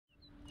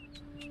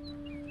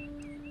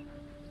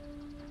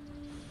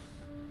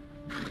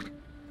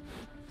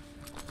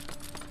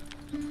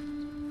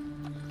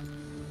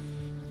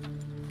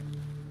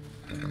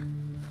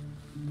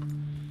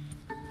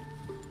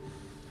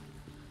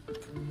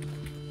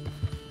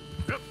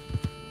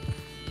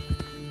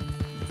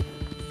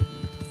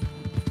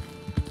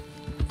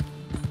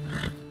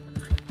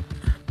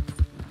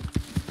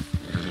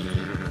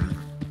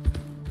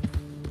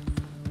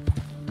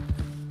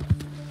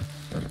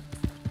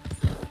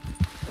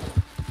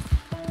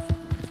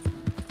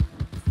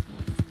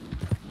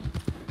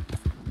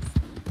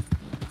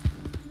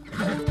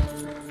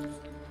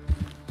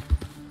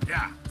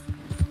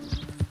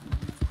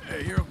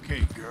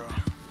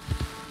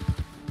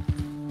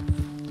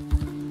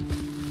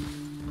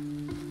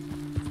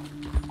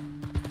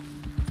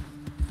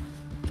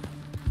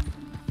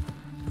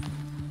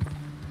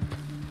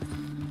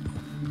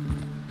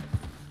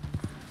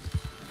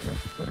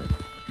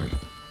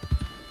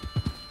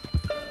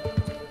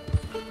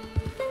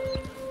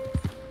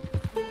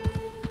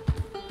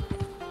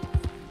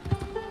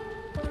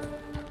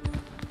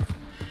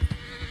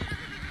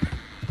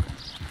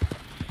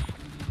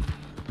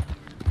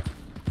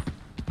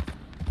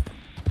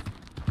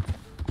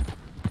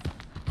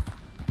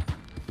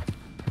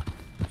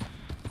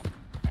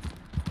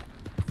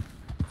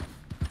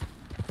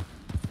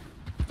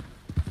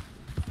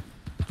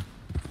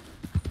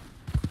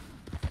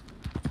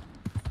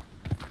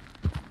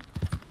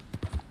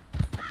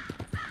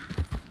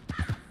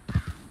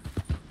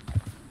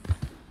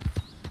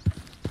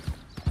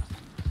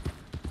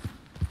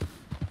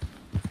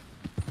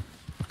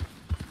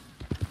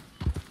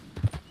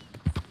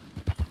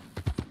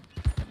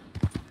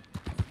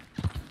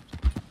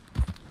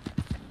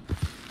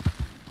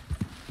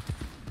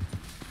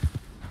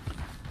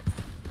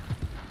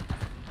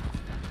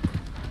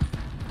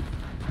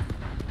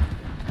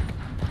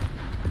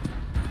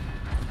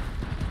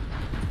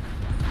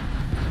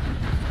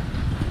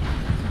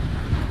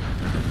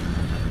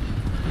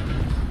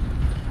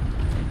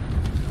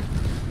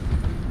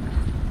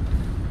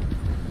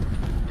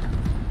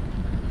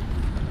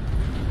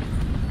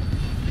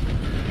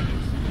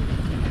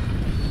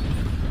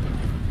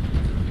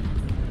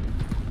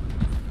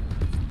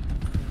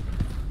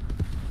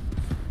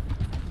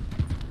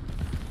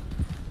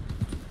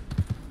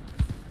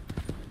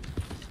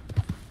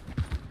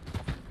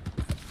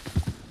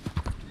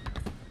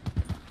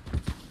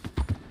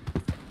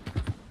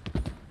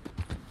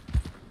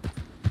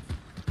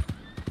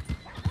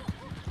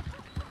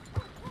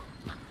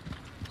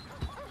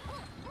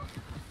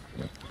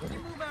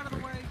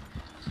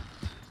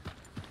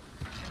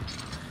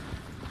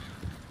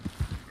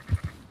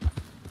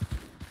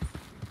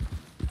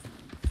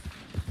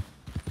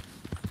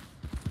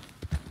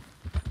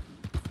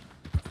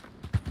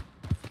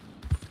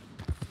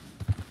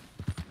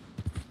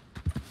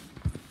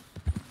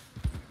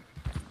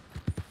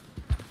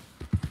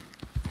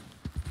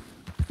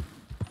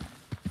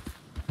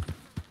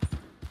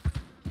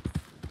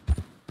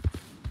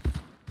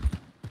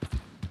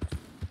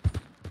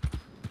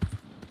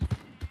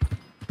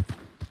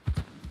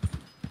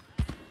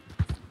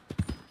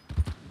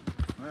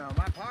Well,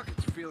 my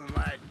pockets are feeling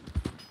light.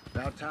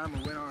 About time we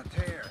went on a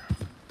tear.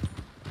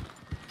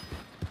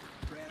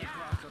 Ran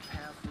across a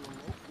path to a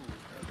local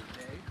the other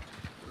day,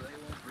 so they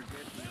won't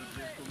forget the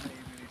official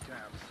name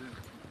anytime soon.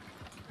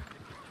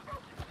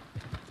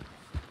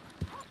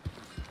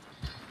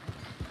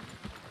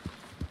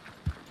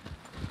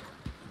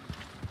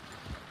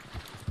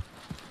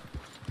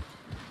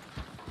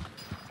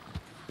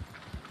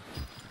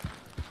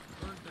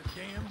 The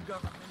damn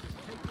government is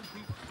taking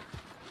people.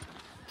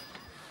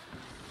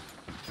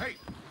 Hey,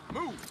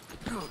 move!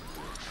 Good work,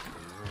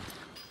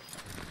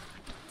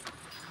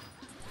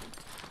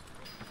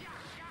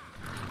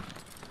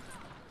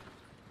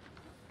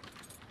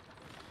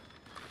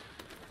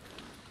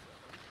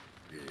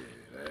 Yeah,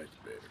 that's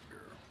better,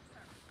 girl.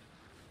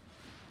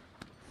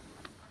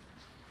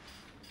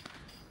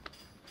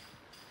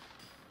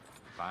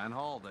 Fine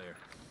haul there.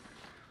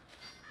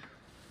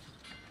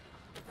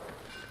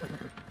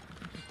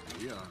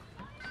 Yeah.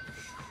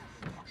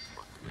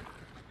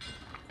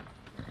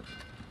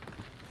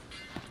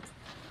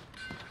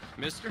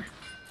 Mister?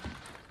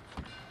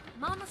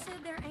 Mama said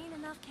there ain't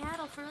enough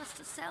cattle for us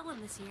to sell them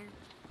this year.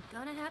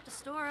 Gonna have to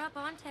store up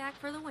on tack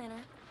for the winter.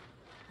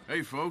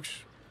 Hey, folks.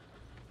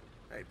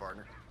 Hey,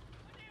 partner.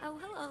 Oh,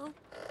 hello.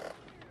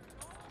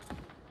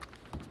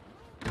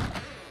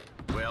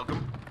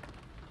 Welcome.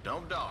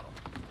 Don't dawdle.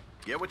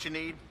 Get what you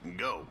need and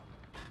go.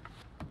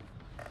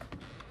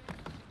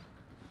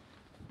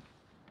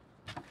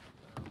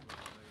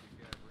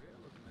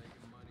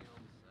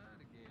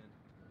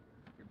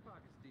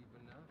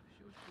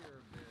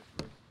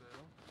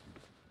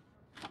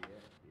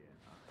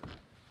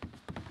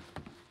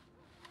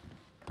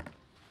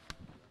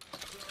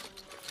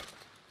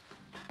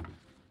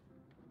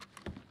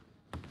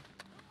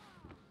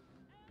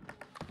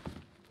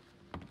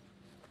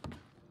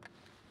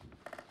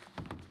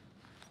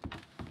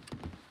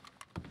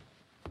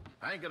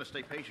 I ain't gonna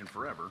stay patient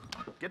forever.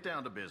 Get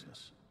down to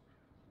business.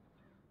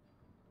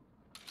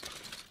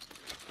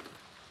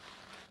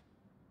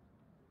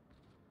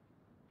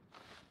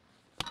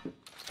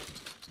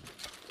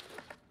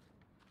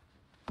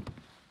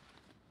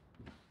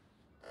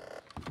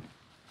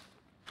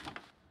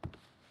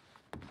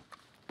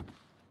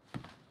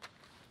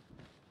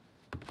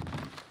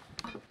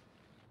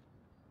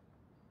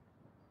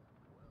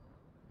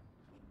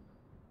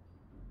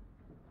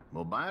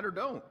 Well, buy it or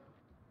don't.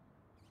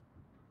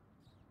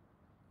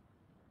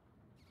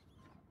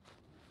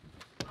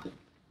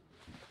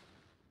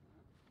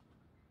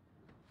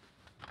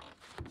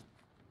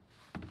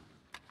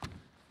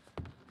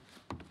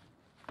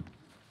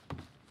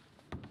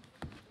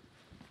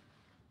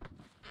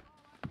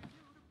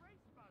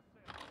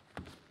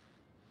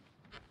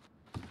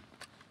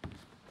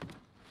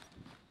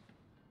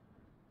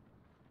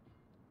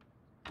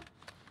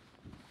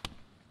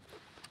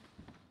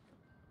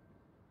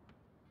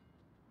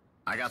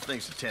 I got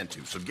things to tend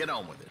to, so get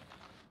on with it.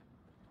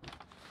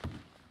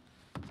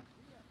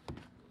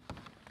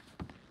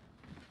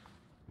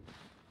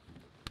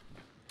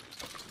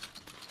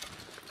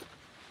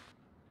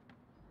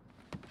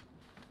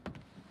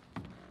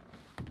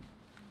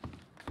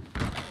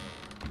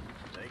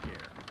 Take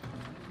care.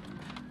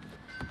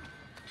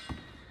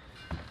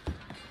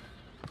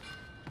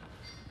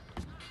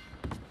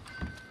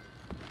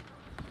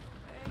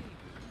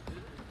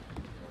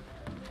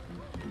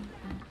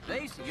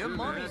 Stacy, your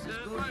money's as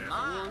good as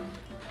mine.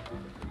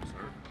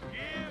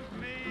 Give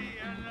me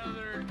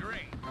another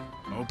drink.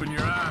 Open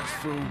your eyes,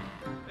 fool.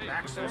 Hey,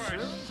 Back so before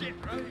I soon? sit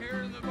right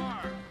here in the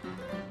bar.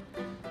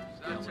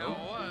 That's how it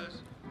was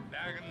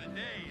back in the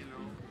day, you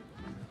know.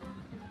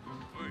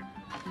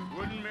 We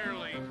wouldn't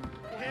merely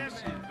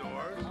piss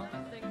indoors.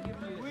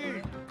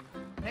 We'd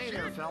Hey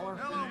there, feller.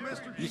 Hello,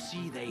 Mr. You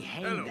see, they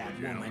hanged Hello, that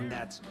gentlemen. woman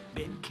that's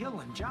been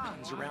killing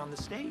Johns around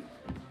the state.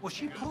 Well,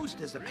 she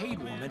posed as a paid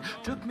woman,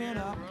 took men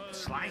up,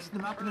 sliced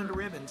them up into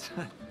ribbons.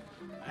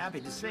 Happy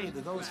to say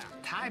that those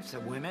types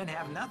of women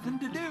have nothing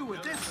to do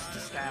with this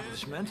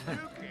establishment.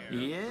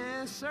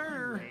 Yes,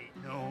 sir.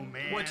 no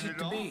man What's it at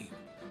to all. be?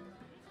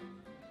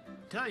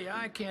 Tell you,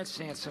 I can't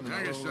stand some of Can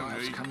I the get something to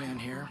lowlifes eat? come in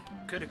here.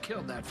 Could have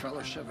killed that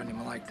fella shoving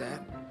him like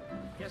that.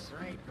 Guess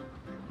there ain't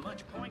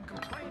much point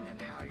complaining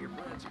how your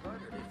bread's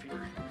buttered if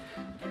you're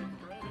getting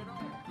bread at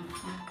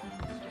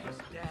all.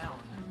 Stays down.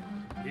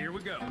 Here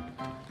we go.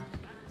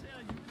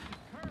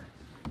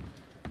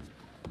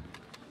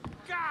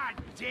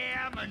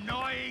 Goddamn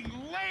annoying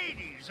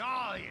ladies,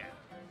 all you.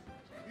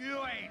 You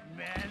ain't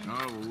men.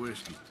 Oh, well,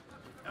 whiskey.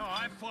 No,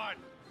 I fought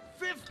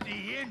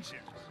 50 Injuns.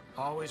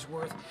 Always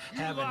worth You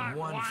having lot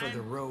one for whine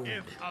the road.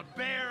 If a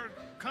bear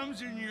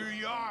comes in your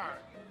yard,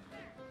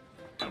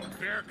 a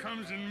bear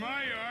comes in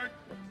my yard,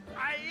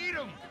 I eat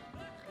him.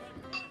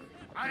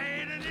 I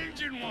ate an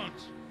Injun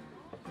once.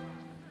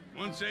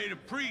 Once ate a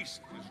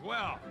priest as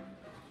well.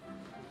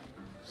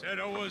 Said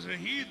I was a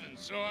heathen,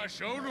 so I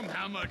showed him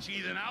how much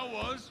heathen I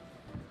was.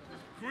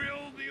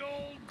 Grilled the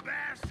old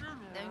bastard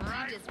Don't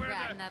right you just where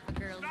brighten the up a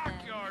girl's day.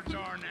 stockyards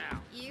are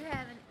now. You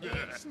have an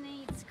itch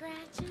needs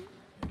scratching?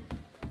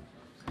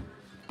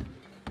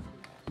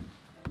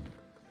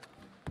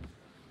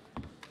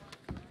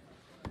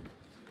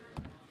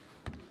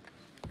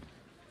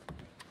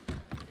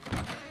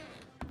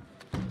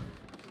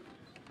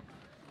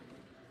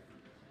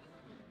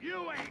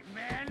 You ain't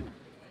men.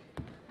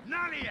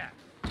 None of you.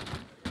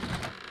 None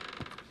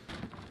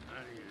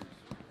of you.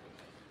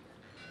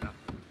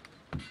 Nothing.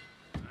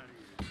 None of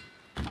you.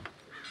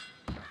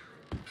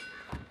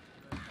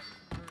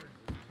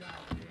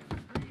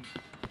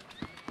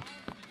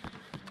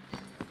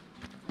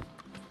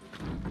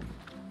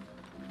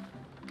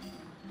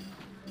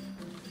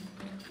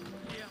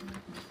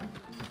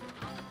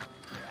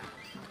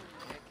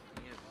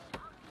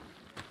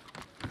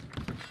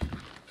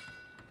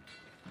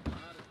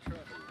 Lot of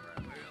trouble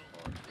around these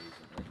parts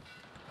recently.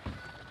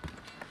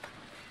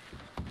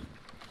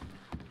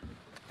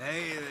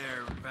 Hey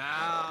there,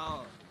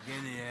 pal.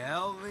 Can you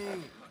help me?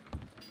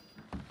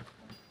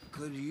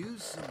 Could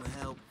use some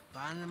help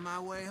finding my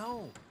way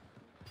home.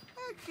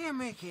 I can't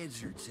make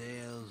heads or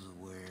tails of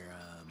where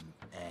I'm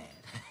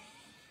at.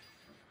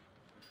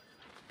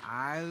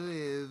 I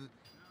live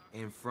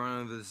in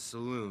front of the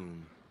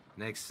saloon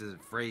next to the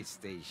freight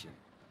station.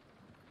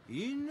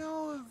 You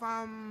know if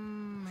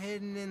I'm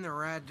heading in the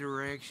right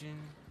direction?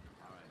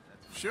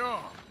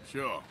 Sure.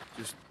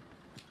 Just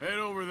head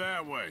over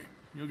that way.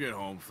 You'll get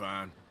home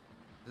fine.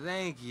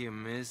 Thank you,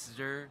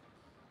 mister.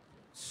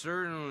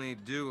 Certainly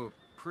do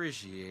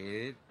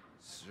appreciate it.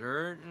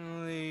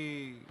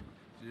 Certainly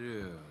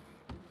do.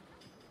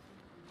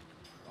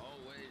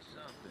 Always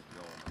something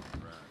going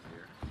on around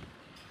here.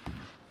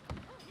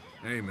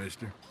 Hey,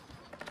 mister.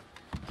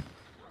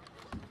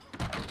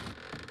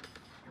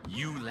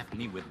 You left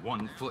me with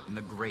one foot in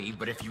the grave,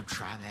 but if you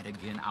try that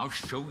again, I'll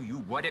show you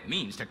what it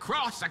means to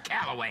cross a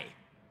Calloway.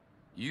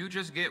 You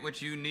just get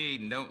what you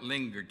need and don't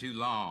linger too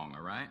long,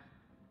 all right?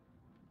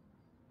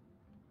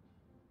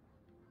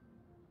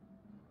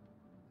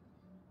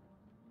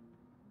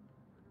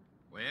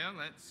 Well,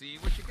 let's see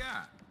what you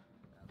got.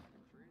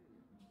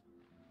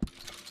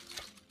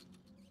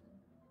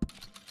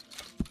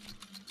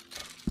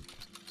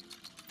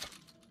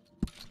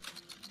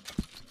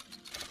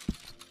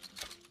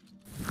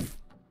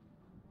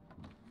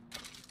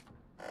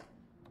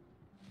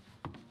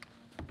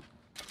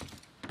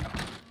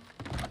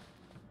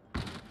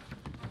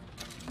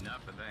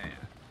 Enough of that.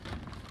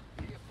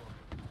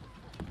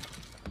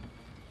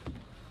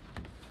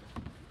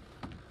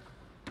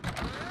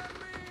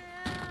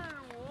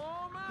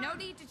 No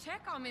need to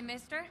check on me,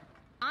 mister.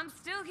 I'm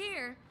still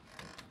here.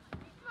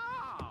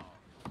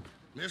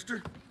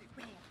 Mister?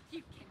 Well,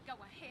 you can go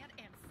ahead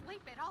and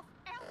sleep it off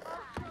outside.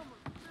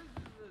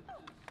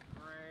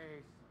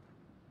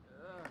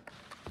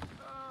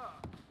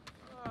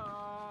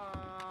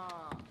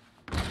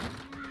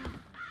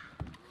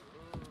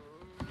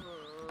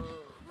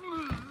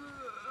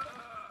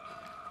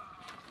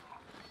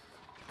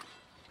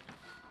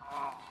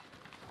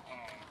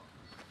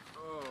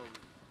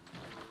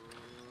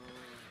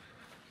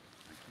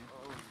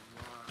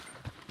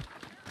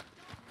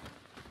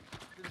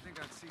 Didn't think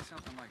I'd see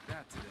something like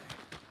that today.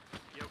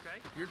 You okay?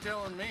 You're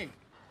telling me.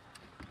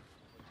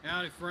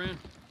 Howdy, friend.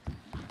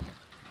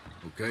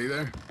 Okay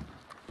there?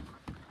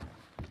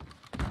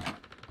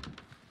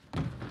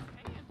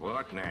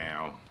 What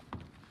now?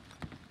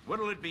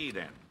 What'll it be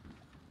then?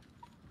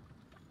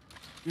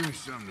 Give me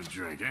something to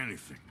drink,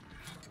 anything.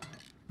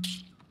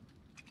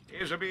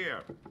 Here's a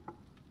beer.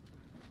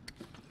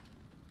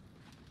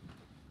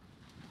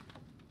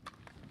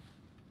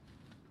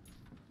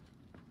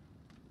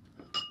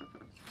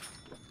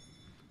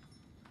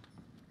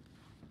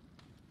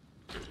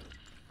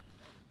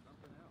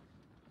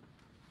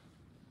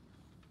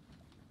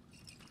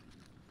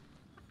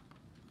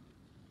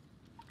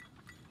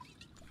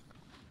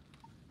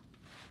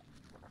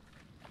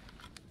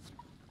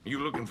 You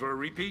looking for a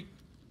repeat?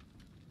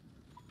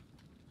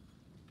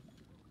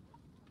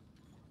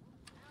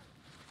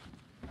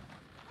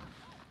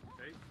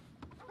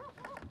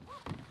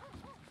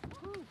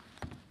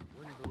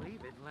 Wouldn't believe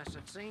it unless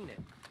I'd seen it.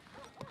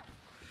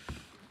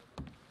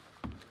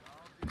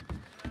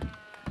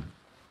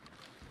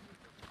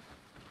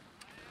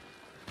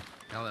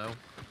 Hello.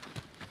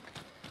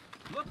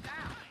 Look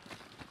out!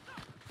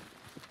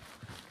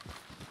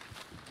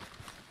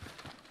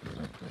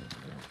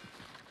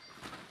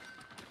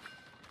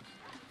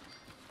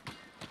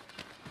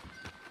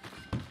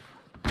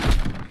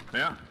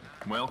 Yeah,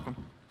 welcome.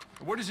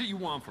 What is it you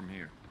want from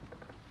here?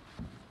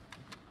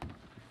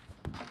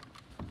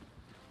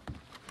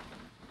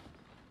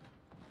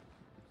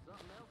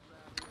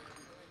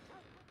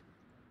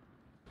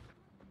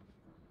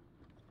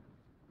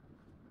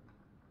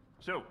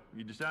 So,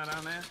 you decide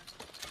on that?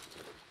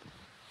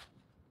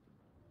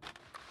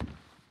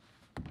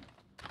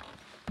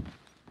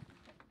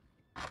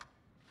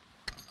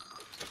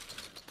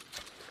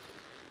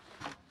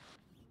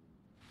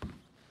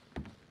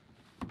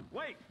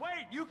 Wait,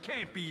 you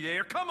can't be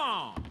there. Come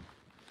on.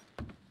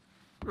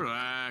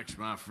 Relax,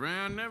 my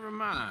friend. Never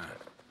mind.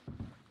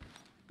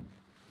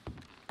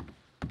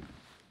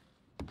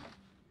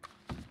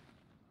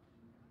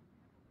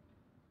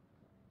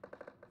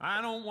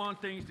 I don't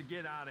want things to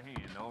get out of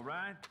hand, all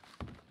right?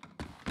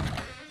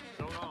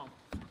 So long.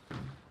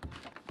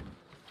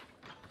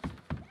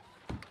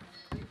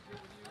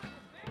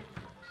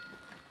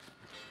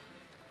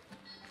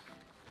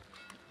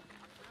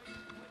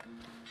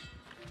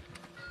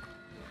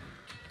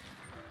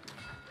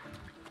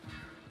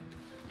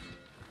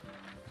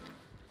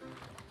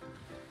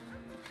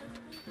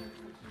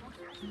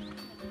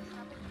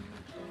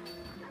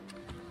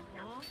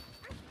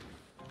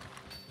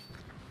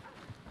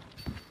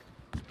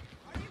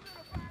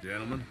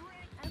 Gentlemen.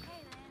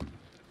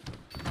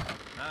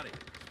 Howdy.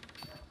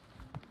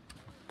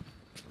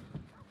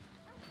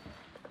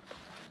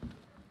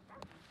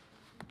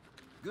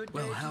 Good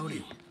Well, day to howdy.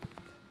 you.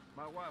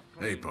 My wife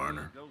Hey, claims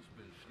partner. ghost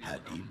business. How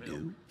do you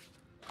do?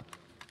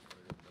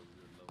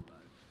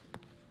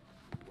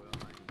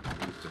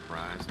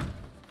 Surprised?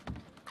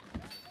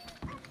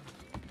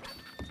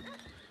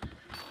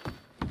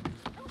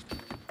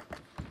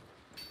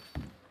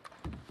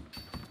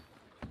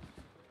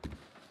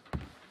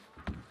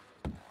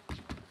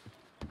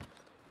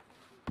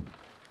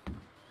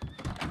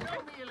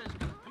 Your meal is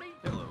complete.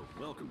 Hello,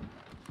 welcome.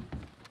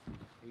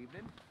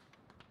 Evening.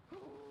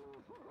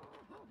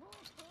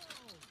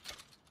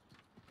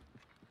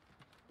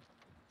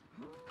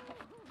 You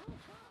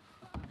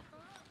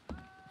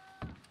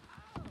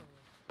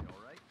all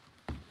right?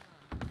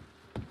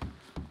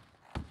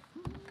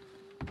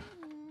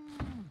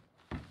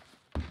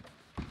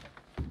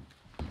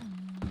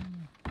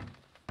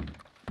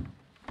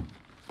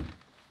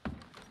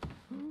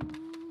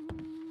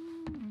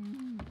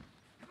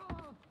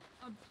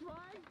 I'm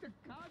trying to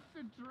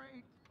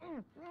concentrate.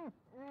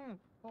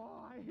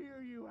 Oh, I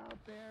hear you out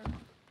there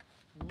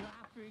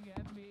laughing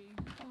at me.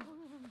 Oh,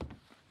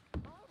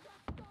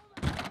 that's so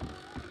loud.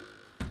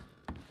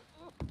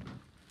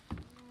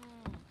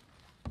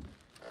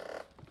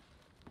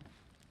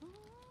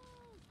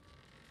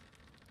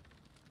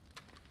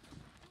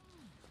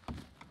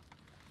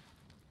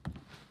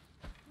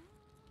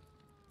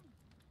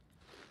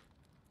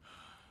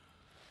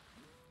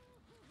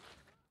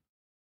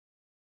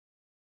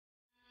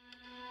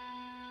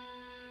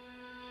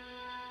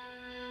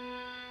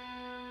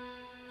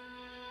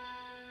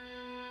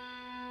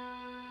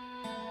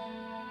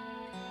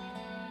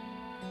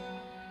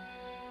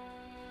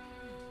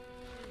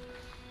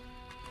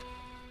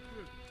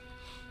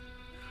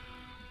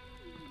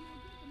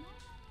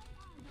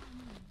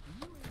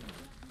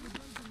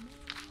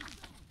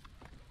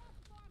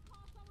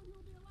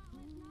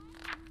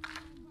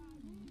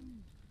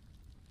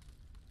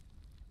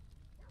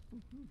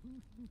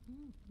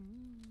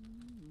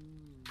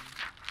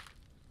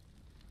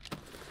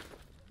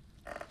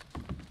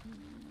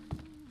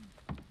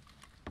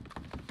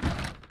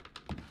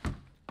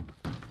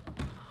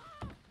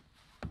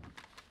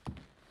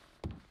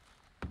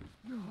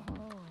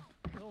 Oh,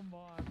 come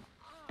on.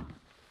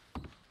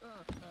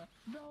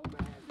 No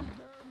man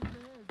deserves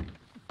this.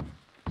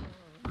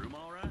 Room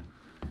all right?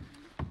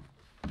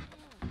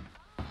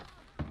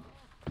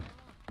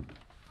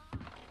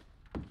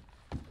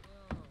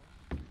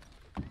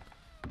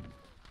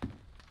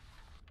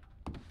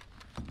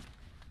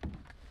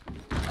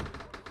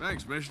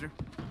 Thanks, mister.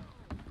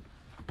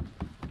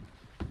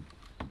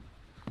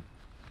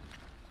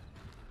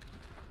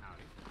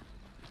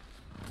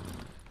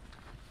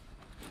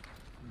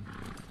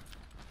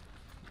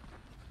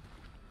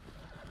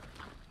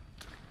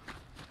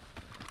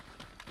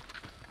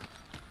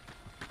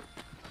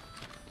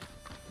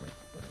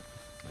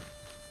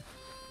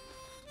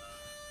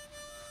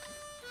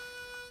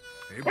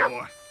 Hey,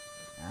 boy.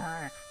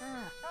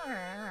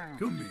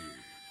 Come here.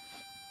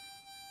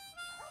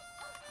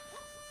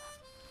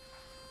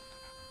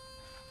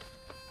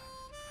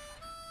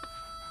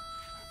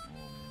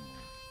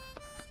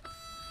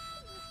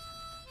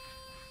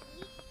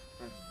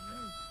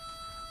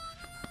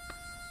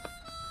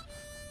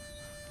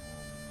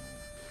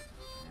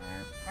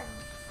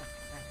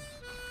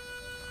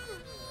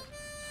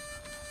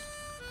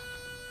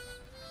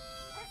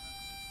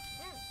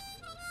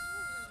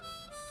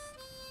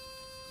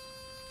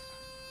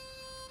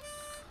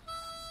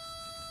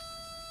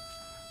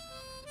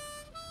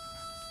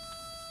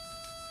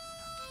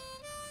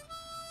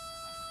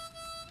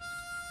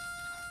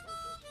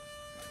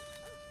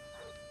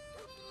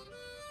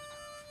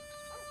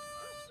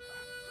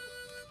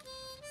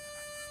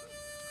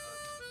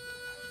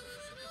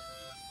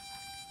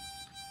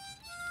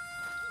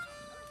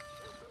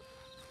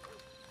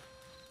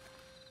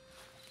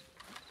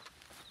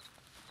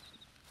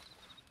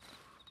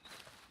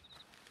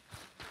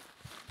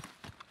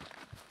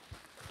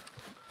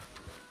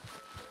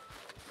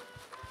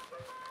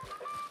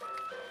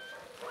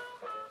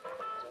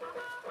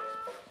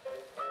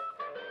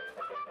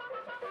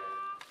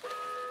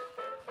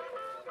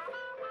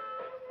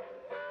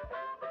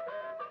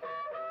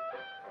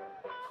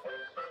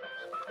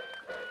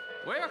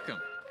 Welcome.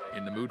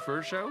 In the mood for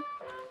a show?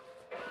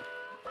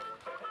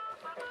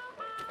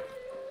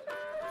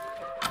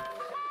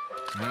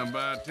 How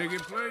about a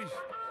ticket, please?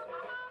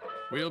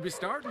 We'll be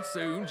starting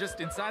soon, just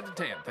inside the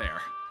tent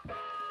there.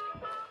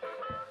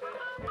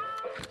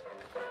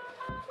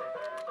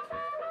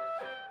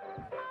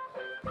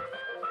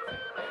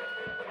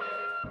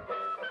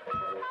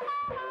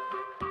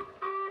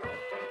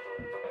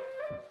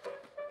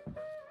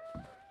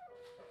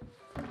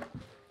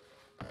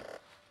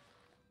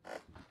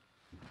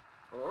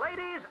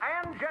 Ladies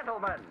and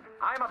gentlemen,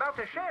 I'm about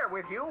to share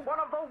with you one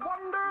of the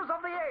wonders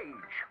of the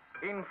age.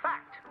 In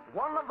fact,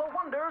 one of the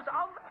wonders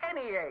of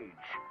any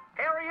age.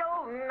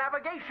 Aerial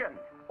navigation,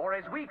 or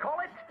as we call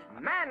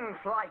it, man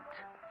flight.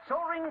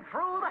 Soaring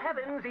through the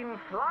heavens in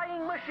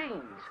flying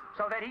machines,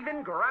 so that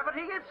even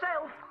gravity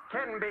itself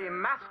can be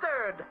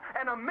mastered.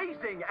 An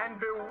amazing and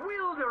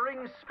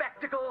bewildering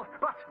spectacle,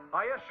 but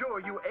I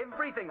assure you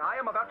everything I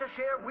am about to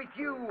share with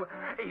you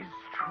is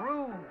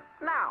true.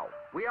 Now,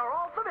 we are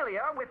all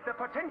familiar with the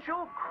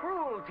potential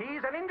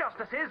cruelties and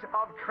injustices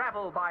of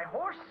travel by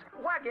horse,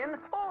 wagon,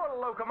 or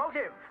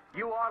locomotive.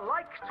 You are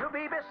like to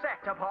be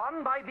beset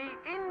upon by the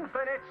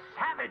infinite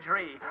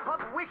savagery of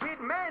wicked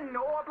men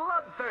or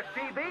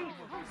bloodthirsty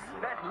beasts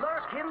that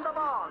lurk in the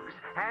bogs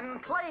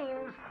and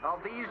plains of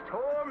these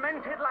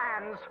tormented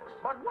lands.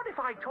 But what if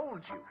I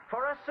told you,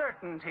 for a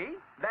certainty,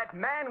 that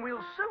man will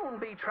soon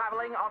be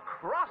traveling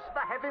across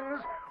the heavens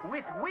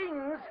with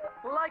wings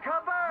like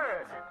a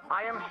bird?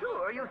 I am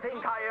sure you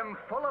think I am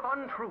full of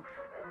untruth,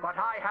 but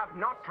I have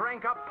not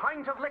drank a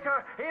pint of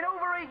liquor in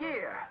over a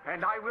year,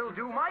 and I will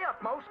do my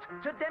utmost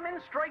to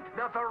demonstrate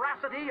the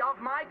veracity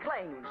of my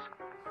claims.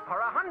 For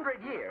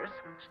 100 years,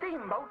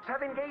 steamboats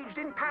have engaged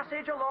in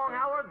passage along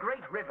our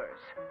great rivers,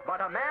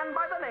 but a man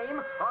by the name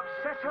of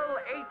Cecil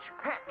H.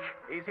 Peck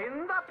is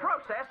in the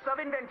process of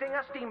inventing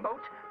a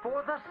steamboat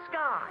for the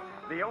sky.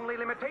 The only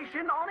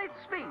limitation on its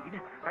speed,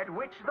 at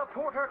which the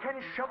porter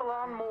can shovel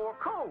on more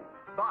coal.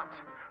 But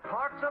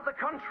parts of the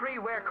country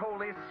where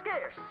coal is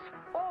scarce,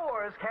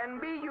 oars can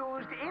be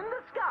used in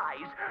the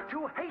skies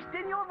to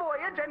hasten your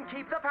voyage and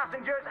keep the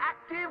passengers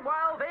active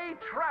while they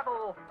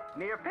travel.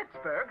 Near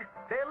Pittsburgh,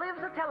 there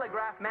lives a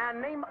telegraph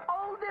man named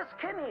Aldous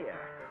Kinnear,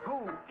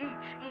 who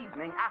each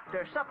evening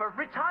after supper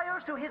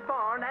retires to his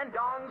barn and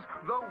dons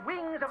the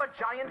wings of a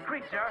giant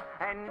creature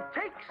and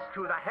takes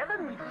to the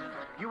heavens.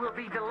 You will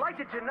be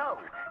delighted to know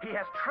he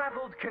has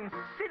traveled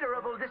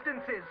considerable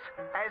distances,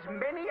 as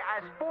many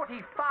as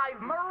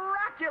 45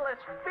 miraculous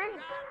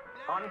feet.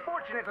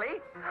 Unfortunately,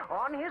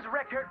 on his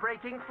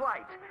record-breaking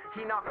flight,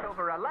 he knocked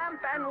over a lamp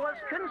and was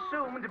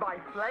consumed by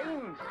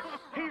flames.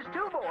 His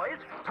two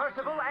boys,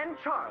 Percival and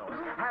Charles,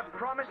 have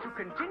promised to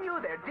continue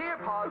their dear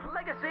pa's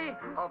legacy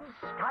of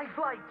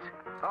skyflight.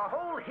 A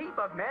whole heap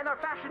of men are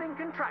fashioning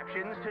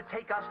contraptions to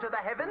take us to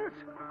the heavens.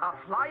 A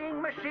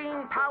flying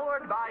machine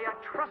powered by a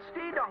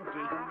trusty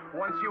donkey.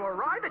 Once you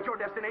arrive at your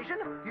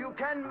destination, you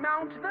can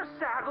mount the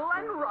saddle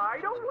and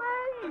ride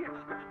away.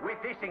 With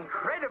this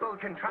incredible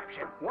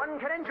contraption, one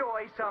can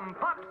enjoy some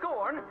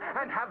popcorn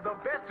and have the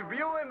best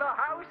view in the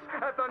house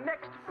at the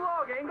next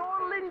flogging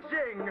or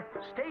lynching.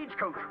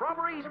 Stagecoach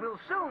robberies will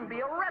soon be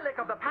a relic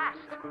of the past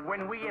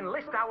when we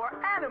enlist our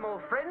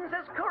animal friends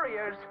as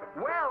couriers,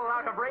 well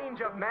out of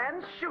range of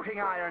man's shooting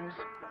irons.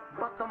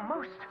 But the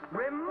most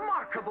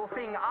remarkable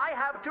thing I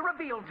have to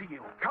reveal to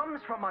you comes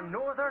from a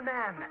northern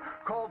man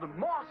called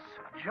Moss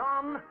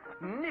John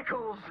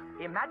Nichols.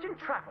 Imagine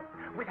travel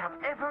without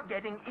ever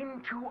getting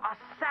into a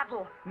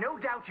saddle. No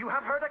doubt you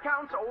have heard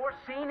accounts or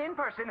seen in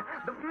person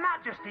the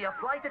majesty of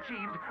flight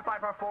achieved by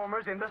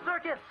performers in the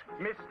circus.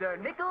 Mr.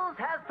 Nichols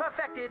has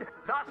perfected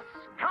the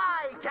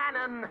sky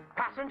cannon.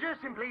 Passengers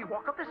simply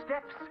walk up the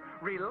steps,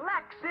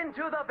 relax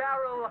into the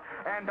barrel,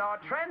 and are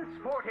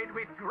transported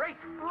with great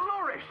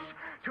flourish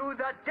to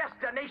the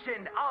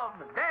destination of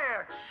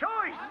their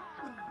choice.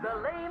 The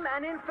lame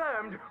and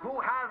infirmed who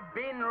have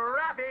been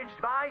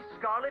ravaged by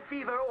scarlet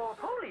fever or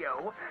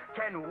polio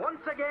can once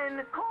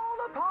again call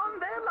upon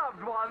their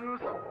loved ones.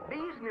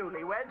 These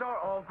newlyweds are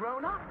all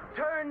grown up,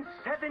 turned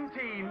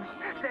 17,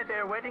 said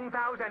their wedding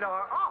vows, and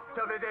are off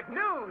to visit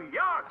New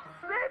York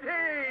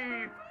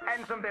City.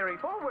 And some very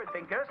forward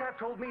thinkers have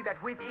told me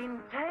that within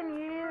 10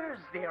 years,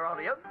 dear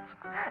audience,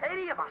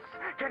 any of us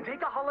can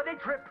take a holiday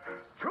trip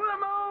to the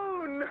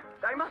moon.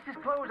 I must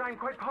disclose I'm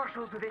quite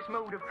partial to this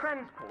mode of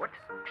transport.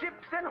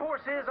 Ships and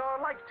horses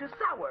are like to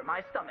sour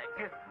my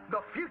stomach.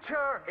 The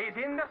future is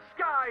in the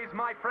skies,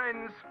 my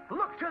friends.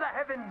 Look to the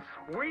heavens.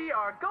 We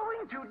are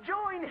going to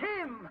join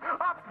him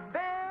up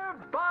there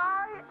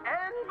by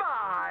and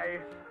by.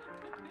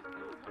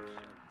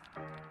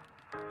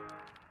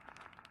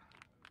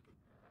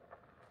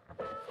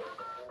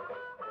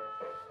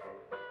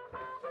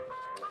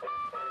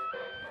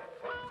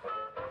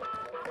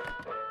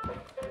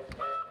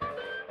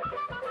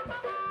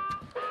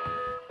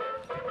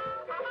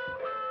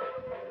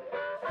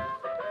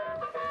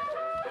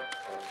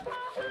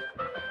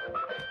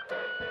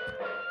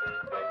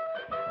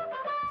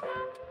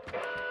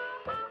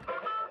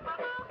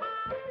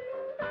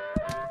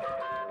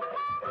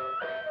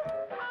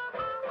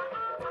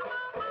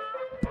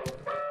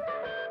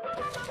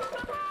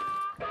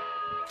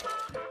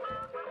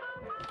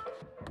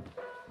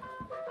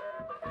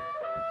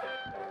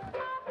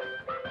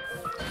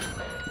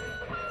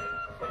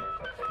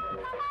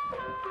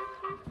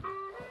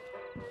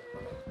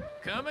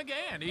 Come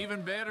again,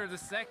 even better the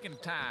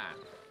second time.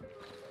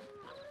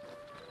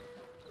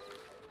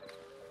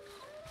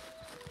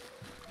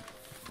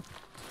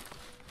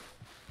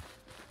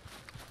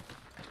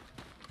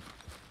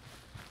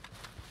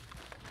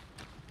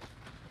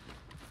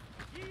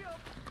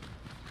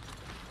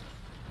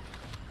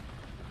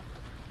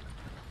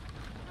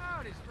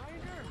 Howdy,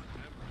 stranger.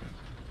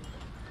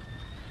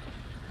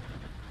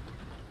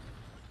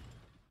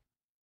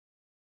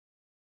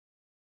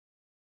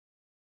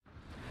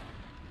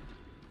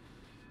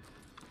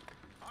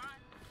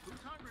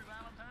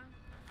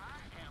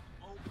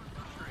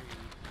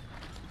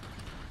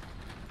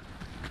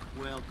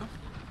 Welcome.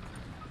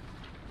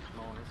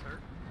 Morning, sir.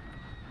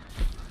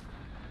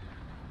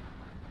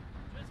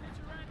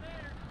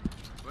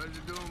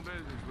 Pleasure doing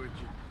business with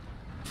you.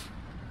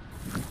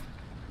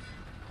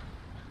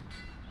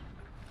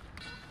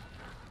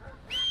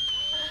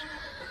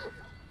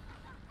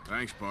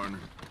 Thanks, partner.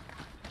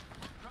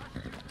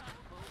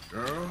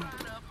 Girl?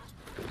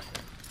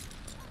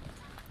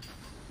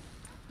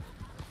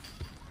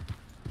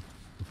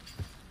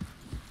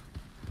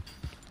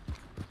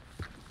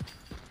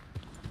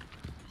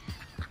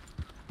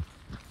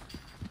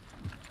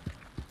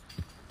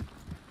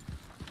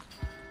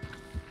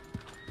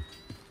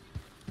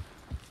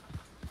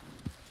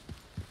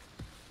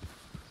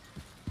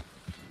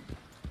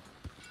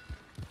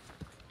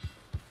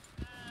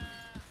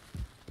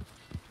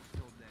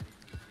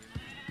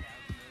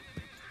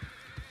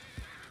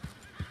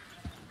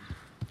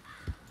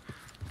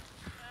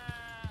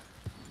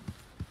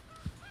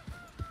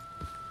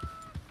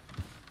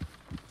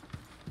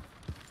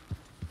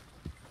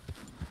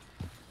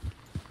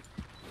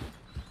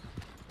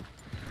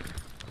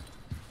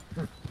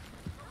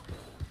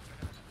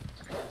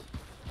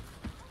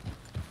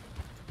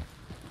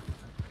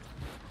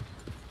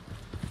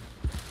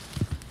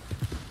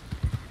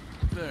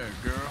 There,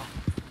 girl.